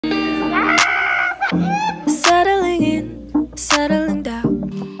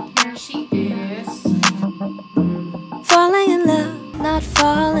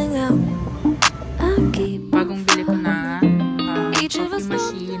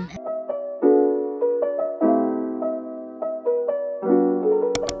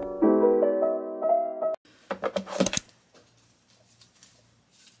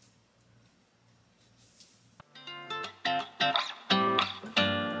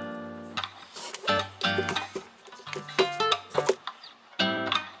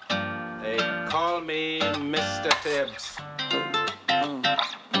call me Mr. Tibbs.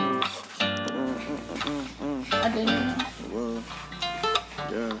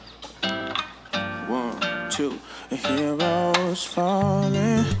 Yeah. 1, 2. A hero's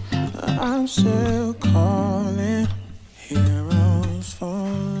falling. I'm still calling. Heroes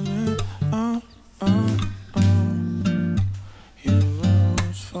falling. Oh, oh, oh.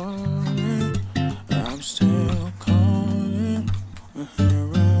 Heroes falling. I'm still calling.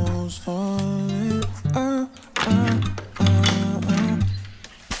 Heroes falling. Oh, oh, oh, oh.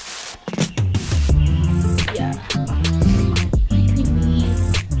 Yeah.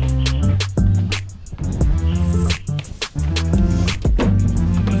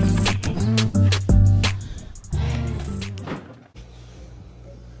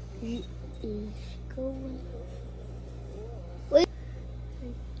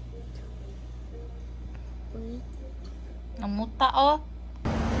 Namuta oh.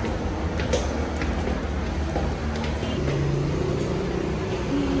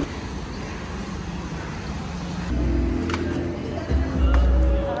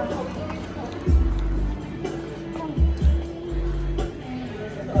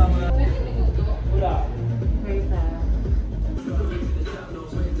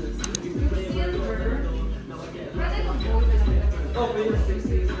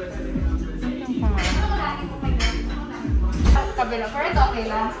 Kabila, pero ito okay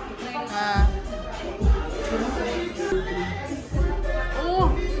lang.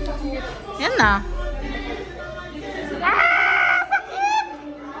 Yan na. Sakit!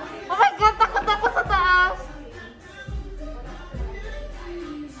 Oh my God, takot ako sa taas.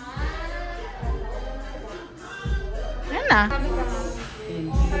 Yan na.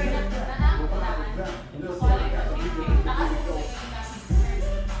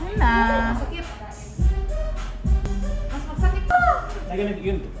 Yan na.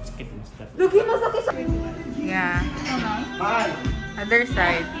 Yeah. Other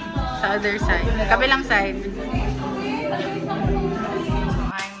side. Sa other side. Kabilang side. So,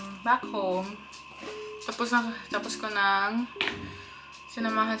 I'm back home. Tapos ko nang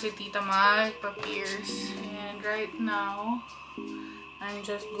sinamahan si Tita magpa-pierce. And right now, I'm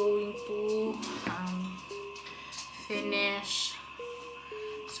just going to finish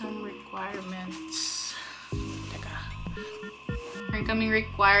some requirements. Teka. May kaming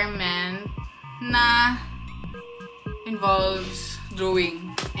requirement na involves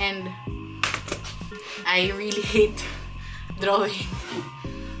drawing, and I really hate drawing.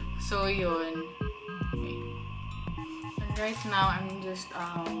 So yun. Okay. And right now I'm just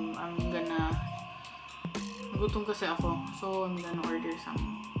gutom kasi ako, so I'm gonna order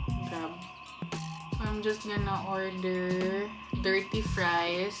some Grab. So I'm just gonna order dirty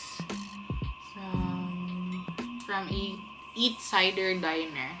fries from Eat Cider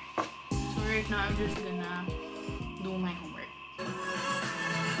Diner. So right now I'm just gonna do my homework.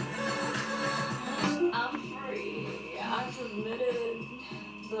 I'm free. I submitted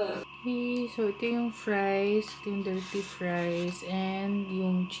the... Okay, so ito yung fries, ito yung dirty fries, and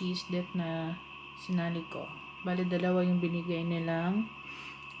yung cheese dip na sinali ko. Bale, dalawa yung binigay nilang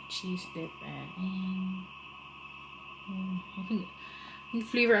cheese dip. And I think yung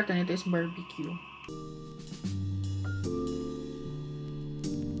flavor ata nito is barbecue.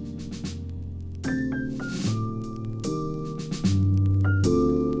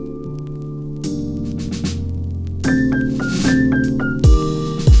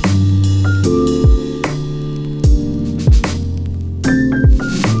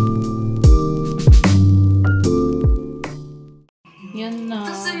 Yan na.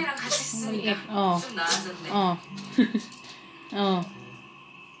 Maliit. Oh. Oh. Oh.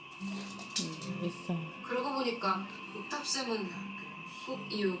 Isa. 그러고 보니까 옥탑쌤은 꼭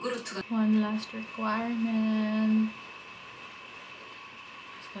이 요구르트가 One last requirement.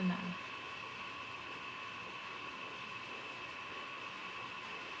 So na.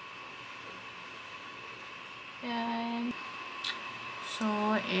 Yan.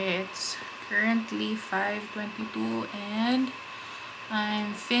 So it's currently 5:22 and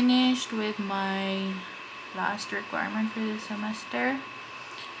I'm finished with my last requirement for the semester,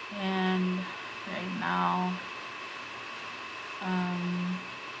 and right now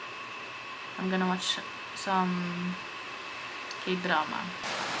I'm gonna watch some K-drama.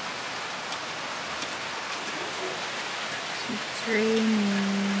 It's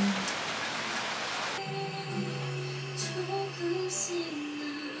raining.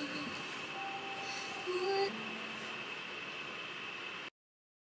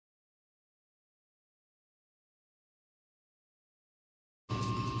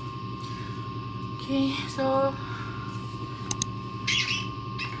 Okay, so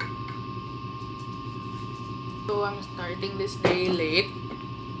So I'm starting this day late.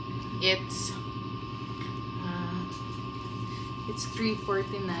 It's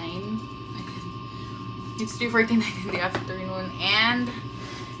 3:49. It's 3:49 in the afternoon, and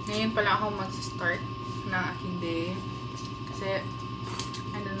ngayon pala ako mag-start ng aking day. Kasi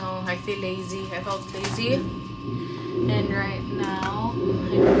I don't know, I feel lazy. I felt lazy. And right now,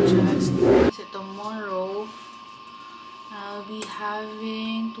 I'm just, so tomorrow, I'll be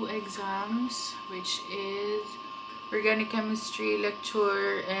having 2 exams, which is organic chemistry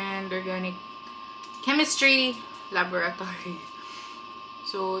lecture and organic chemistry laboratory.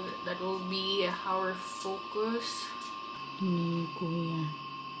 So that will be our focus. Ni kuya.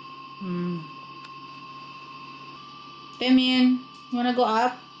 Temin, you wanna go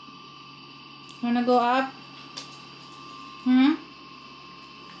up? Wanna go up?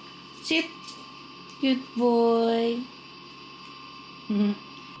 Sit. Good boy.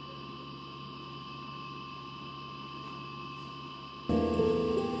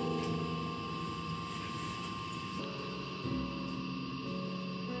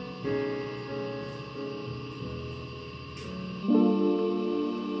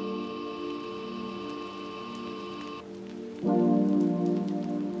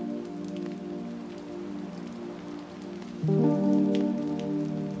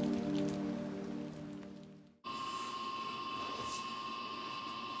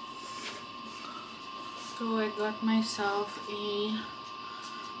 So I got myself a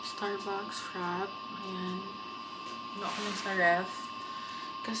Starbucks frap. Ayan. Ano ako sa ref.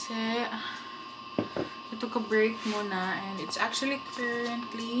 Kasi I took a break muna, and it's actually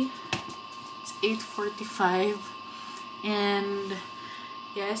currently it's 8:45. And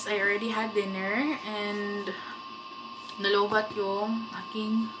yes, I already had dinner, and nalobat yung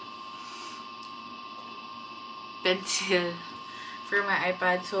aking pencil for my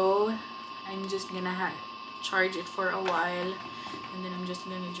iPad. So I'm just gonna charge it for a while, and then I'm just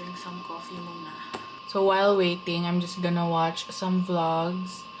gonna drink some coffee muna. So while waiting, I'm just gonna watch some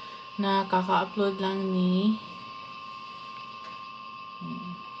vlogs na kaka-upload lang ni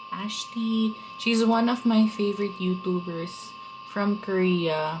Ashley. She's one of my favorite YouTubers from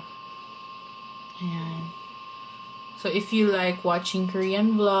Korea. Ayan. So if you like watching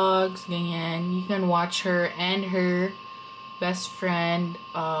Korean vlogs, ganyan, you can watch her and her best friend,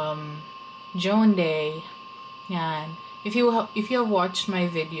 Joan Day. Yan. If you have watched my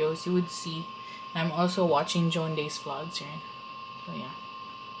videos, you would see I'm also watching Joan Day's vlogs here. So yeah.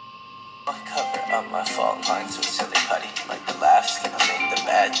 Cover up my fault lines with silly putty. Like the laughs gonna make the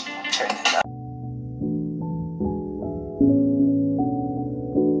bad turn to nothing.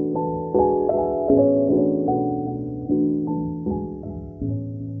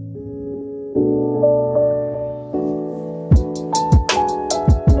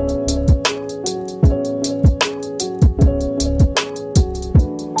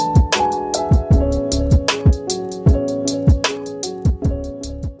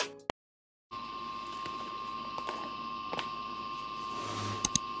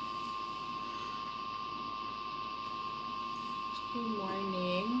 Good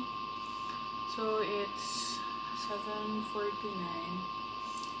morning. So it's 7:49,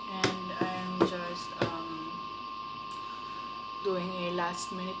 and I'm just doing a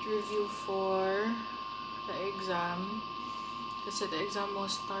last minute review for the exam. Kasi the exam will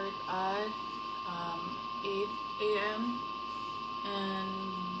start at 8 a.m. and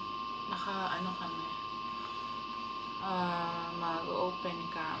naka-ano kami, mag-open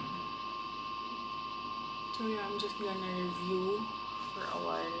cam. So yeah, I'm just gonna review for a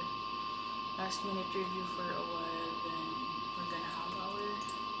while. Last minute review for a while, then we're gonna have our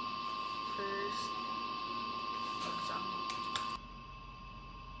first exam.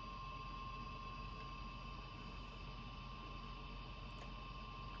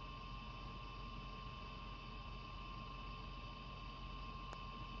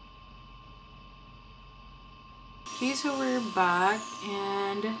 Okay, so we're back,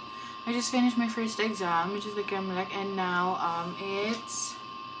 and I just finished my first exam, which is the Chemlec, and now it's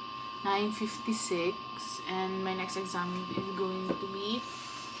 9:56, and my next exam is going to be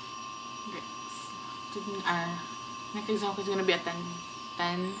next exam is going to be at 10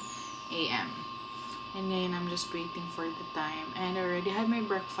 a.m. and ngayon I'm just waiting for the time, and I already had my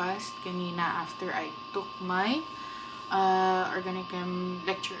breakfast kanina after I took my organic chem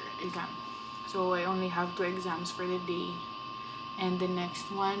lecture exam. So I only have 2 exams for the day, and the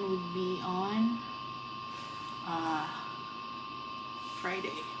next one would be on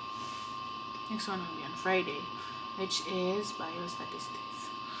Friday. Next one will be on Friday, which is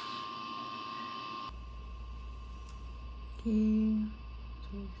biostatistics. Okay,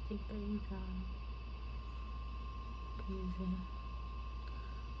 so let's take the exam. squeezing.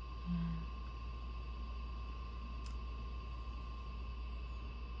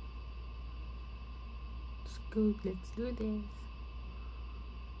 It's good. Let's do this.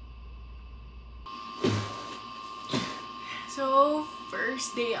 So,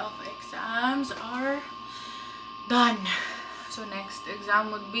 first day of exams are done. So, next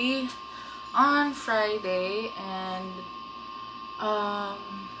exam would be on Friday, and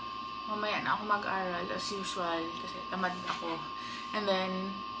mamaya na ako mag-aral as usual kasi tamad ako. And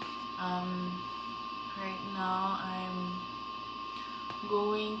then right now I'm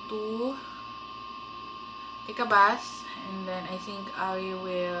going to take a bath, and then I think I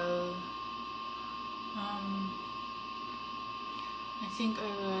will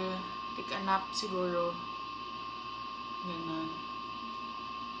take a nap siguro. Ganun.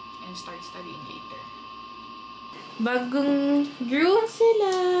 And start studying later. Bagong groom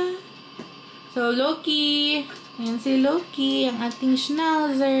sila. So, Loki. Ayan si Loki, ang ating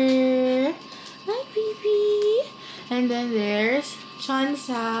schnauzer. Hi, baby. And then there's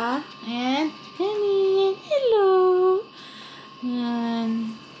Chansa and Penny. Hello.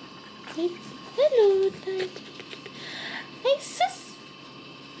 Ayan. Hello, Daddy. Hi, sis.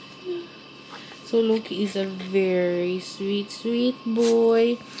 So, Loki is a very sweet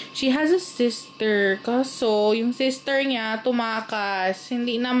boy. She has a sister. Kaso, yung sister niya tumakas.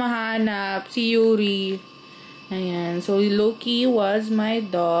 Hindi na mahanap. Si Yuri. Ayan. So, Loki was my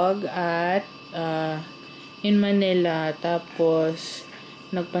dog at in Manila. Tapos,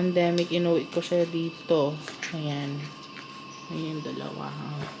 nag-pandemic, inuwi ko siya dito. Ayan. Ayan, dalawa.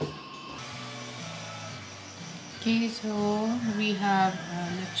 Okay, so we have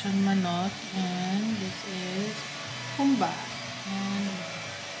lechon manok, and this is humba. And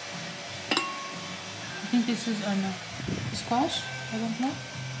I think this is squash? I don't know.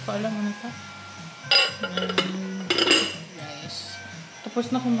 Paalam ano to? Rice.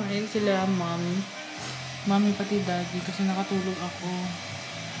 Tapos na kumain sila, mommy pati daddy, kasi nakatulog ako.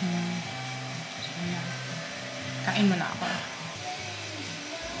 So, yeah. Kain mo na ako.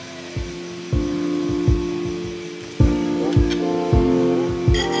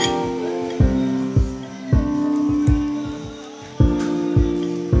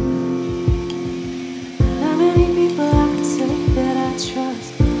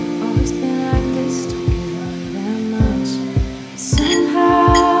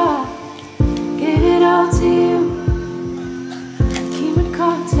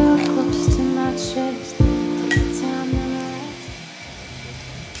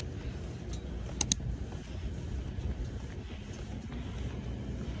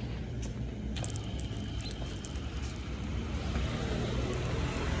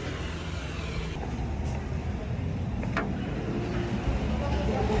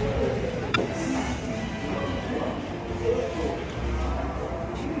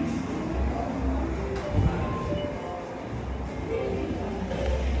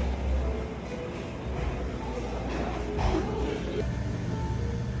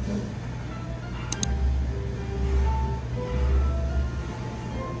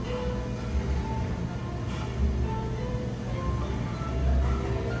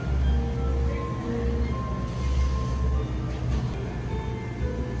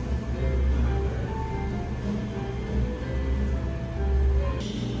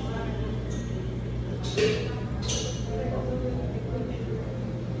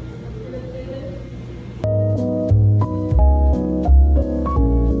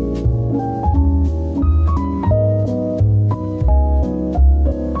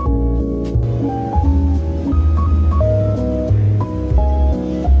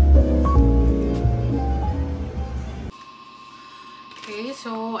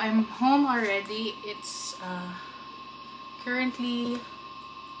 So I'm home already. It's currently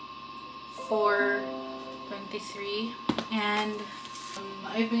 4:23, and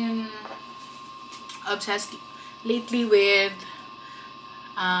I've been obsessed lately with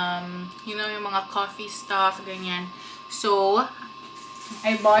you know, yung mga coffee stuff, ganyan. So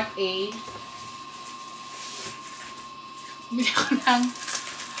I bought bili ko ng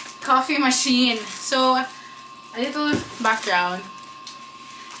coffee machine. So a little background.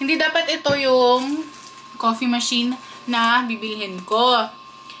 Hindi dapat ito yung coffee machine na bibilhin ko.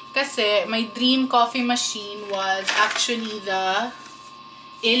 Kasi my dream coffee machine was actually the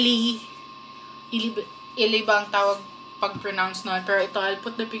Ili ba ang tawag pag-pronounce nun? Pero ito, I'll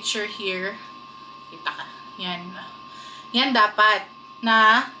put the picture here. Kita ka. Yan. Yan dapat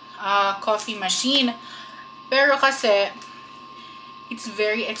na coffee machine. Pero kasi, it's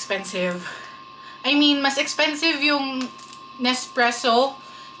very expensive. I mean, mas expensive yung Nespresso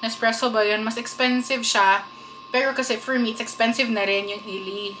ba yun? Mas expensive siya Pero kasi for me, it's expensive na rin yung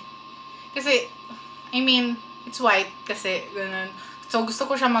ili. Kasi, I mean, it's white kasi, ganun. So, gusto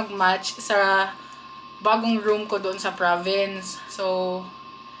ko siya mag-match sa bagong room ko doon sa province. So,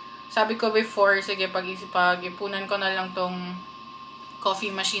 sabi ko before, sige, pag-ipunan ko na lang tong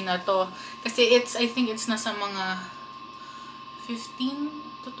coffee machine na to. Kasi I think it's nasa mga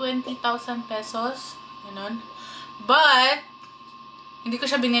 15 to 20,000 pesos. Ganun. But, hindi ko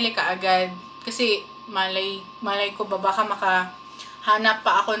siya binili kaagad. Kasi, malay ko ba, baka makahanap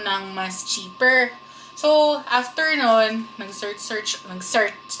pa ako ng mas cheaper. So, after nun, nag-search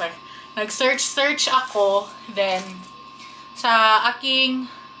ako. Then, sa aking,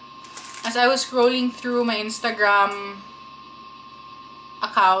 as I was scrolling through my Instagram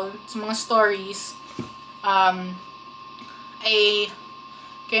account, mga stories, I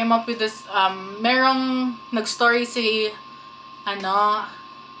came up with this, merong nag-story si,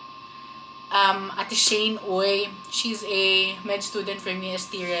 Ate Shane Uy. She's a med student from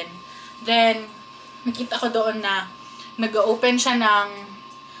UST rin. Then, nakita ko doon na nag-open siya ng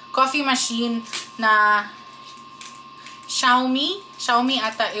coffee machine na Xiaomi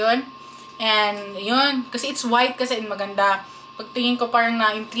ata yun. And yun, kasi it's white kasi maganda. Pagtingin ko parang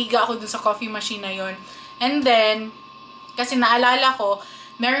na-intriga ako dun sa coffee machine na yun. And then, kasi naalala ko,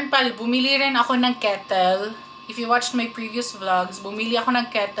 bumili rin ako ng kettle. If you watched my previous vlogs, bumili ako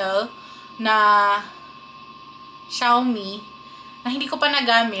ng kettle na Xiaomi na hindi ko pa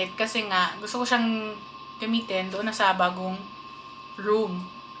nagamit kasi nga gusto ko siyang gamitin doon na sa bagong room.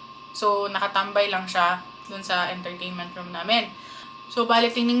 So, nakatambay lang siya doon sa entertainment room namin. So,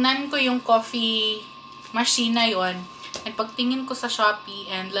 bali, tinignan ko yung coffee machine na yon. At pagtingin ko sa Shopee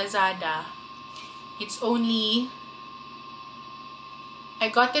and Lazada, it's only,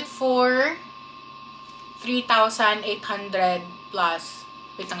 I got it for 3,800 plus.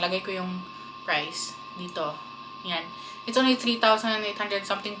 Wait lang, lagay ko yung price dito. Yan. It's only 3,800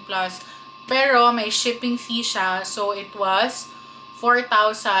 something plus. Pero, may shipping fee siya. So, it was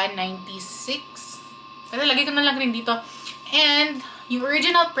 4,096. Pero, lagay ko na lang rin dito. And, yung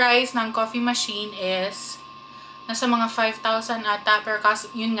original price ng coffee machine is nasa mga 5,000 ata. Pero,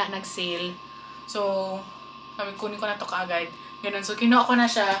 yun nga, nag-sale. So, sabi, kunin ko na to kaagad. Ganun. So, kinuha ko na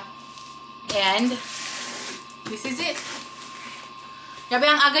siya. And, this is it. Grabe,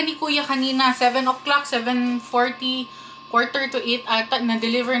 ang aga ni Kuya kanina. 7 o'clock, 7:40, quarter to 8 ata.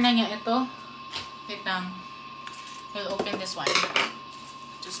 Na-deliver na niya ito. Wait lang. We'll open this one.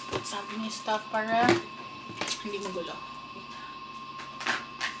 Just put some stuff para hindi magulo.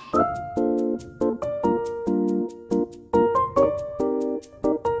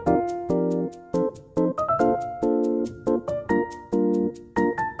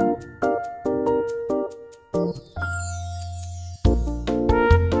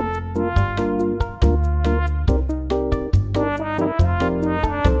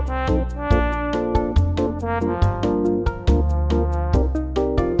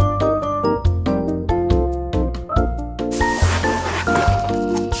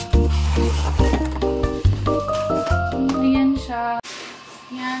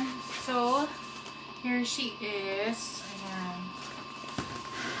 Here she is. Ayan.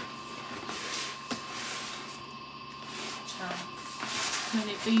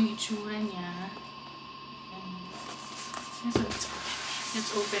 Ganito yung itsura niya. So,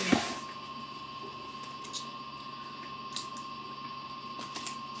 let's open it.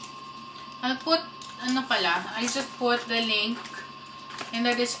 I'll put, I just put the link in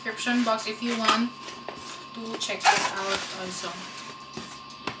the description box if you want to check this out also.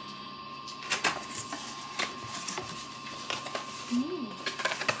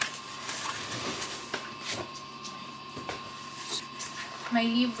 May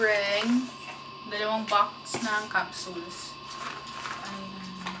libreng 2 box ng capsules.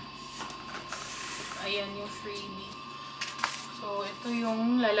 Ayan yung freebie. So, ito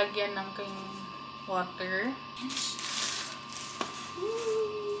yung lalagyan ng kayong water.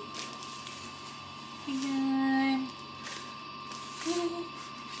 Ayan.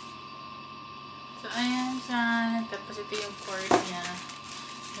 So, ayan siya. Tapos ito yung cord niya.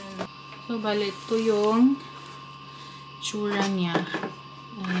 So, bali, ito yung tsura niya.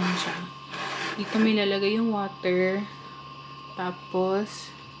 Ayan siya. Dito may lalagay yung water. Tapos,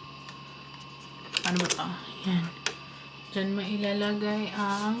 ano ba ito? Ayan. Diyan mailalagay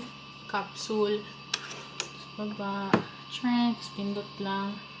ang capsule. Sa baba. Tapos, pindot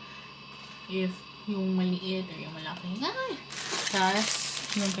lang. If yung maliit or yung malaki. Tapos,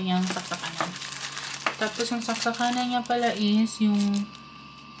 yung kanyang saksakanan. Tapos, yung saksakanan niya pala is yung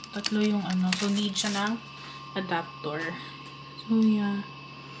tatlo yung So, need siya ng adapter. So, yeah.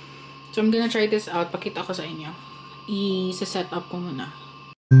 So, I'm gonna try this out. Pakita ko sa inyo. I-set up ko muna.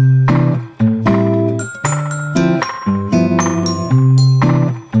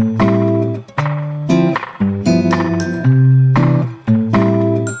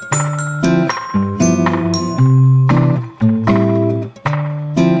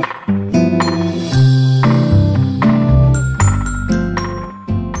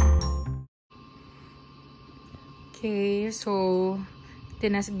 Okay, so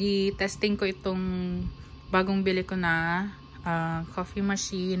testing ko itong bagong bili ko na coffee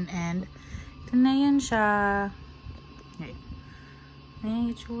machine, and ito na yan siya. Okay. Ayan yung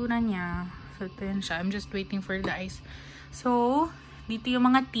itsura niya. So ito yan siya. I'm just waiting for the ice. So dito yung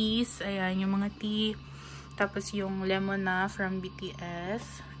mga teas. Ayan yung mga tea. Tapos yung lemon na from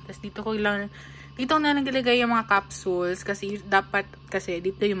BTS. Tapos dito ko lang nilagay yung mga capsules kasi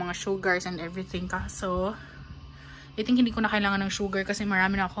dito yung mga sugars and everything. So I think hindi ko na kailangan ng sugar kasi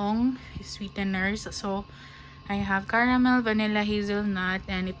marami na akong sweeteners. So, I have caramel, vanilla, hazelnut,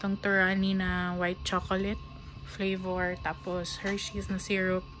 and itong Torani na white chocolate flavor. Tapos, Hershey's na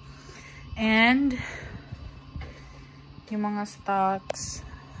syrup. And, yung mga stocks,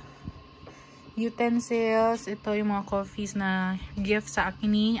 utensils. Ito yung mga coffees na gift sa akin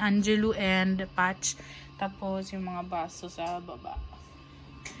ni Angelo and Patch. Tapos, yung mga baso sa baba.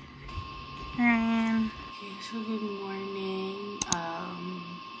 And, okay, so good morning.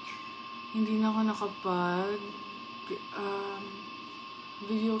 Hindi na ako nakapag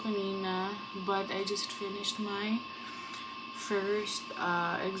video kanina, but I just finished my first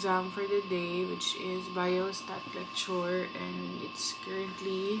exam for the day, which is biostat lecture, and it's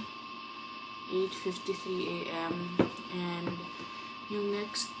currently 8:53 a.m. and yung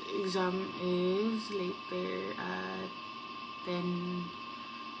next exam is later at 10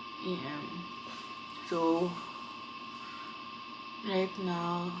 a.m. So right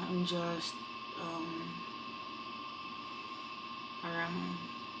now I'm just parang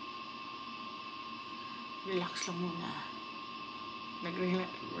relax lang muna.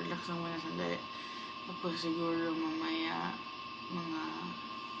 Relax lang muna sandali. Tapos siguro mamaya mga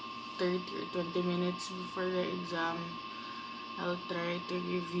 30 or 20 minutes before the exam, I'll try to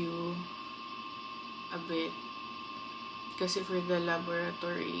review a bit. Kasi for the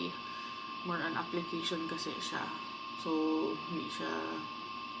laboratory, more on application kasi siya. So, hindi siya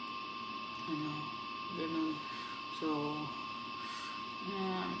ganun. So,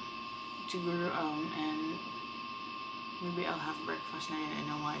 siguro, and maybe I'll have breakfast na yun in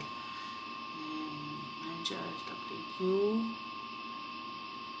a while. And I'll just update you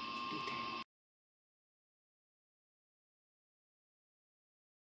later.